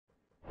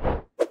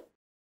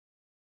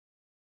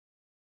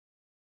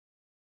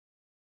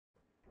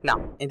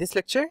Now, in this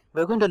lecture,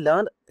 we're going to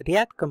learn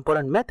React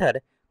component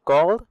method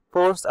called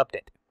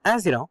forceUpdate.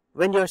 As you know,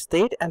 when your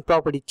state and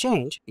property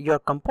change, your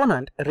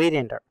component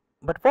re-render.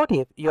 But what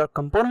if your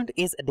component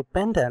is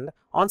dependent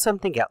on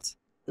something else,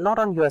 not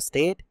on your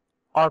state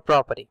or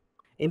property?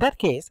 In that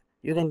case,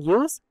 you can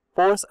use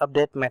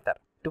forceUpdate method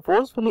to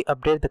forcefully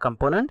update the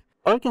component,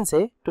 or you can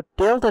say to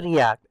tell the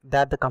React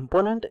that the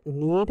component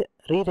need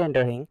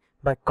re-rendering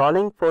by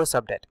calling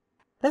forceUpdate.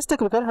 Let's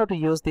take a look at how to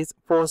use this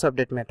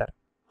forceUpdate method.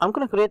 I'm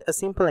going to create a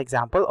simple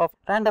example of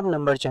random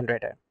number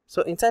generator.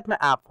 So inside my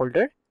app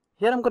folder,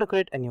 here I'm going to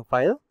create a new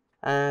file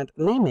and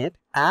name it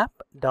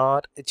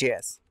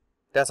app.js.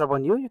 That's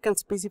upon you. You can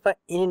specify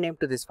any name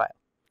to this file.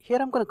 Here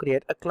I'm going to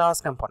create a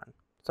class component.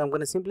 So I'm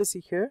going to simply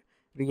see here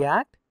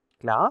React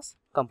class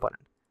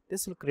component.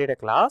 This will create a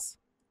class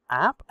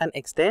app and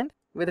extend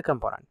with a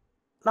component.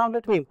 Now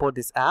let me import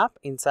this app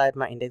inside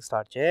my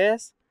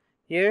index.js.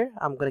 Here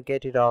I'm going to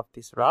get rid of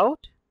this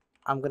route.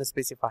 I'm going to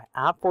specify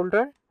app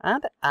folder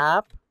and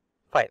app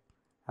file,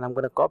 and I'm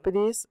going to copy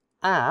this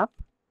app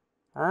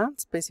and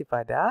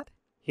specify that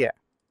here,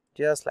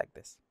 just like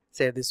this.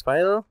 Save this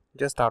file.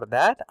 Just out of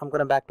that, I'm going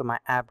to back to my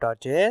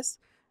app.js,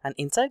 and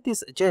inside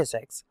this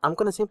JSX, I'm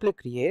going to simply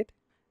create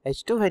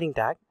h2 heading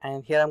tag,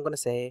 and here I'm going to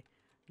say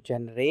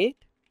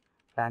generate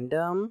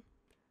random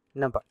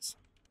numbers,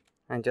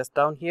 and just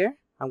down here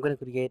I'm going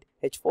to create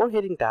h4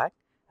 heading tag,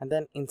 and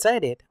then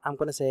inside it I'm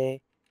going to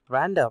say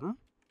random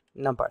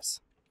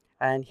numbers,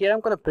 and here I'm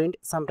going to print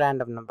some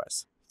random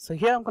numbers. So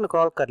here I'm going to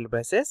call curly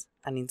braces,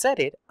 and inside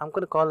it I'm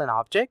going to call an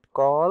object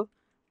called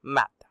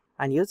math,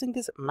 and using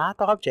this math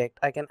object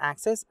I can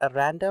access a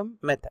random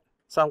method.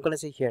 So I'm going to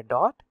say here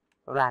dot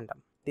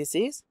random. This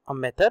is a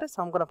method,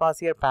 so I'm going to pass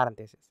here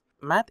parentheses.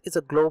 Math is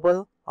a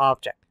global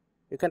object.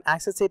 You can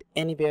access it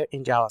anywhere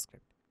in JavaScript.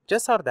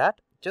 Just out of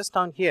that, just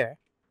down here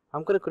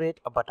I'm going to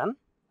create a button,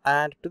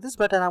 and to this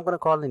button I'm going to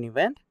call an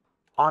event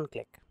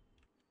onClick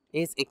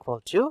is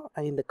equal to,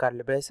 and in the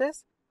curly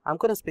braces I'm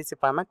going to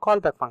specify my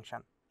callback function.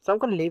 So I'm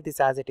going to leave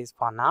this as it is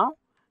for now,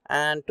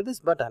 and to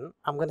this button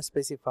I'm going to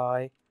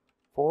specify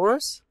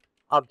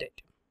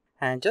forceUpdate,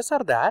 and just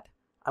for that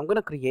I'm going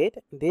to create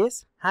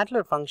this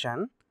handler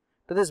function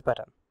to this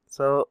button.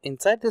 So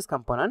inside this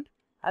component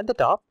at the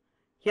top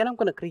here I'm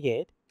going to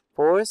create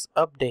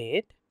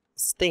forceUpdate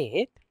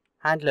state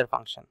handler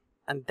function,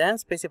 and then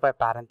specify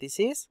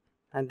parentheses,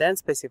 and then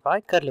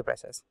specify curly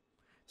braces.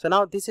 So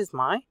now this is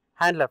my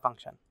handler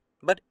function.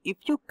 But if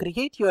you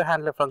create your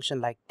handler function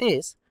like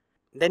this,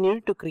 then you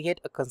need to create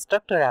a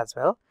constructor as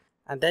well,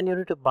 and then you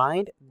need to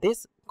bind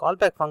this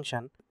callback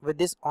function with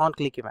this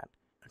onClick event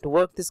to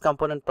work this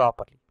component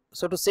properly.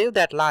 So to save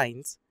that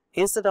lines,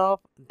 instead of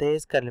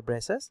these curly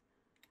braces,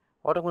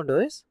 what I'm going to do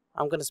is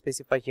I'm going to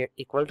specify here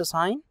equal to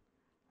sign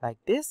like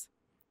this,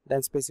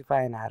 then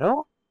specify an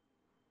arrow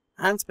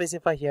and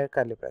specify here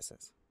curly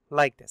braces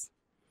like this.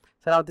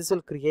 So now this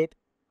will create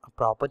a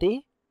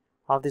property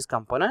of this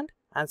component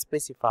and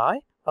specify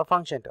a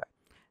function to it.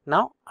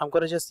 Now I'm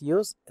going to just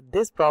use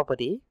this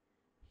property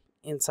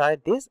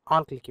inside this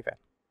onClick event.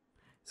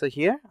 So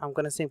here I'm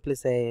going to simply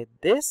say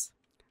this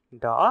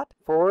dot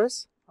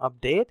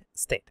forceUpdate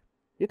state.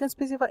 You can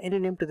specify any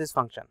name to this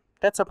function.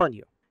 That's upon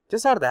you.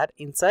 Just so that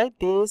inside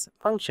this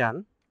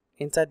function,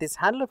 inside this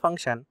handler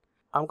function,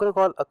 I'm going to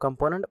call a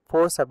component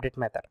forceUpdate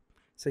method.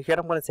 So here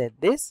I'm going to say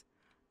this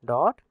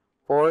dot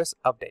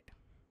forceUpdate,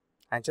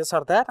 and just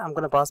for that I'm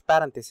going to pass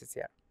parentheses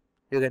here.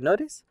 You can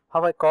notice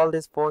how I call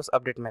this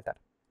forceUpdate method.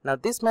 Now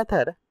this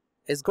method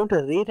is going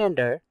to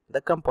re-render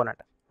the component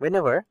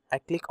whenever I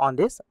click on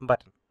this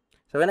button.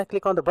 So when I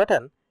click on the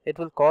button, it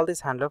will call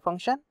this handler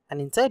function,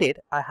 and inside it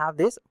I have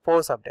this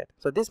forceUpdate.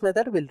 So this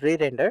method will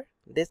re-render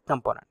this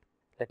component.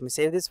 Let me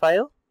save this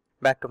file,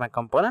 back to my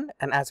component,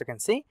 and as you can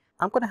see,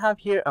 I'm going to have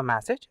here a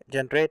message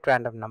generate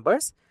random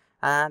numbers,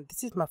 and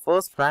this is my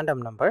first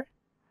random number.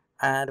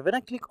 And when I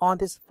click on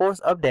this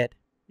forceUpdate,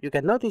 you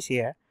can notice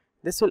here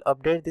this will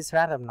update this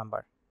random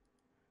number.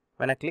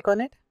 When I click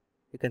on it,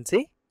 you can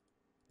see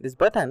this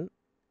button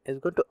is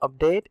going to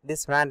update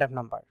this random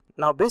number.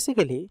 Now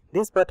basically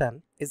this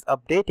button is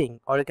updating,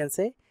 or you can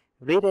say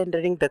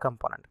re-rendering the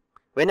component.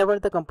 Whenever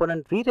the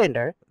component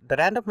re-render, the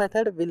random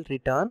method will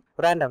return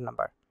random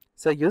number.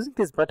 So using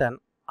this button,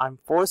 I'm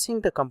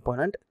forcing the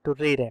component to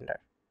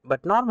re-render.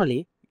 But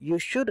normally you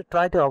should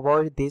try to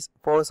avoid this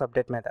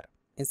forceUpdate method.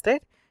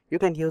 Instead, you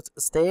can use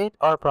state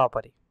or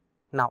property.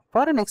 Now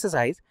for an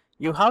exercise,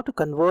 you have to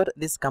convert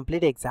this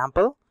complete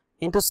example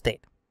into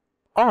state,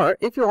 or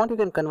if you want you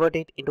can convert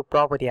it into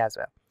property as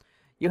well.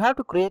 You have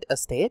to create a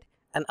state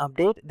and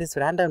update this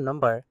random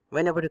number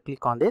whenever you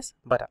click on this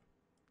button.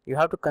 You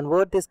have to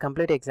convert this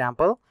complete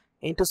example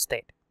into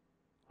state,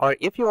 or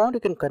if you want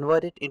you can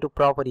convert it into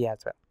property as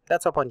well.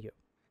 That's upon you.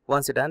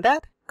 Once you've done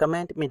that,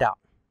 comment me down.